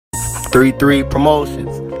3-3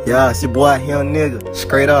 Promotions. Yeah, it's your boy, Young Nigga.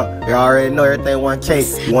 Straight up. You already know everything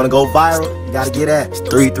 1K. You wanna go viral? You gotta get at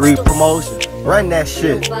 3-3 Promotions. Run that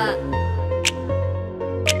shit.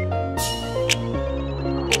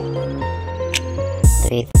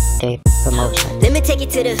 3-3 Promotions. Let me take you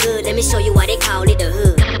to the hood, let me show you why they call it the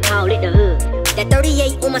hood. Call it the hood. That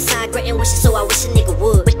 38 on my side, granting wishes, so I wish a nigga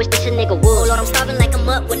would. Wish a nigga would. Oh Lord, I'm starving like I'm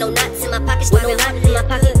up with no nuts in my pocket, with no nuts in my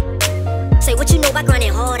pocket. Say what you know about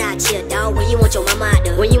grinding hard out here, dawg. When you want your mama out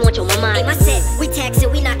there. When you want your mama out there. Ain't my set, we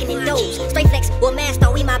taxing, we knocking in doors. Straight flex, with mask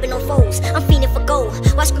on, we mobbing on foes. I'm fiending for gold.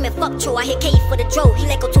 Why screaming fuck Tro? I hit K for the dro. He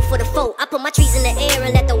let go 2 for the 4. I put my trees in the air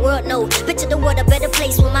and let the world know. Picture the world a better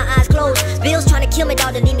place with my eyes closed. Bills trying to kill me,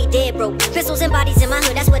 dawg, to leave me dead, bro. Pistols and bodies in my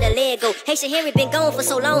hood, that's where the leg go. Haitian Henry been gone for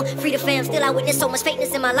so long. Free the fam, still I witness so much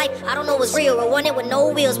fakeness in my life. I don't know what's real, or one it with no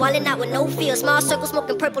wheels, wildin' out with no feels. Small circle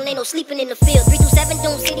smoking purple, ain't no sleeping in the field. 327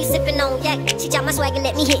 Doom City sipping on yak. She dropped my swag and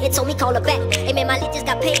let me hit it, told me call her back. Hey man, my lit just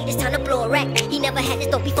got paid, it's time to blow a rack. He never had this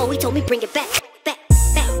dope before, he told me bring it back.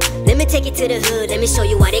 Let me take you to the hood, let me show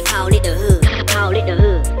you why they call it the hood. Call it the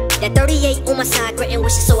hood. That 38 on my side, granting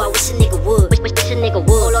wishes, so I wish a nigga would. Wish a nigga would.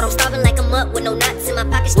 Oh Lord, I'm starving like I'm up with no nuts in my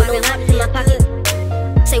pocket, with no nuts in my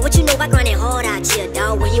pocket. Say what you know about grinding hard out here,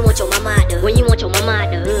 dawg. When you want your mama out there. When you want your mama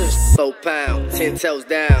out there. 4 pounds, 10 toes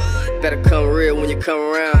down. Better come real when you come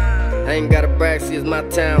around. I ain't gotta brag, see it's my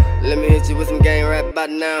town. Let me hit you with some game rap about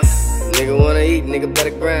now. Nigga wanna eat, nigga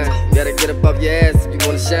better grind. You gotta get up off your ass if you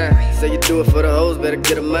wanna shine. Say you do it for the hoes, better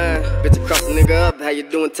get a mind. Bitch, cross a nigga up, how you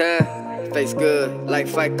doing time? Face good, like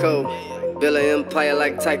fight cold. Build an empire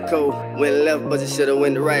like Tycho. Went left, but you should've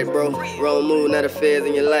went right, bro. Wrong move, not the feds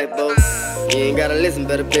in your life, bro. You ain't gotta listen,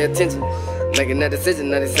 better pay attention. Making that decision,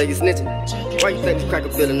 now they say you snitching. Why you think the cracker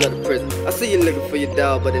build another prison? I see you looking for your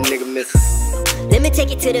dog, but the nigga missing. Let me take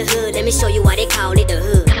you to the hood, let me show you why they call it the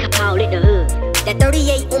hood. Call it the hood. That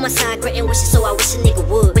 38 on my side, granting wishes, so I wish a nigga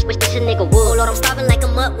would. Wish a nigga would. Oh Lord, I'm starving like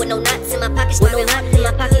I'm up with no nuts in my pocket, with no nuts in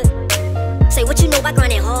my pocket. Say what you know about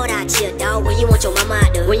grinding hard out here, dawg. When you want your mama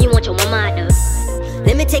out there. When you want your mama out there.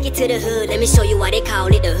 Let me take you to the hood, let me show you why they call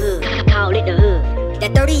it the hood. Call it the hood.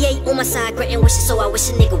 That 38 on my side, granting wishes, so I wish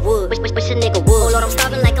a nigga would. Wish a nigga would. Oh Lord, I'm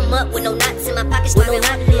starving like I'm up with no nuts in my pocket, with no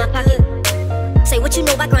nuts in my pocket. Say what you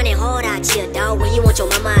know about grinding hard out here, dawg. When you want your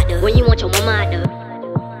mama out there. When you want your mama out there.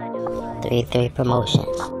 3-3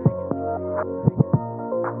 Promotions.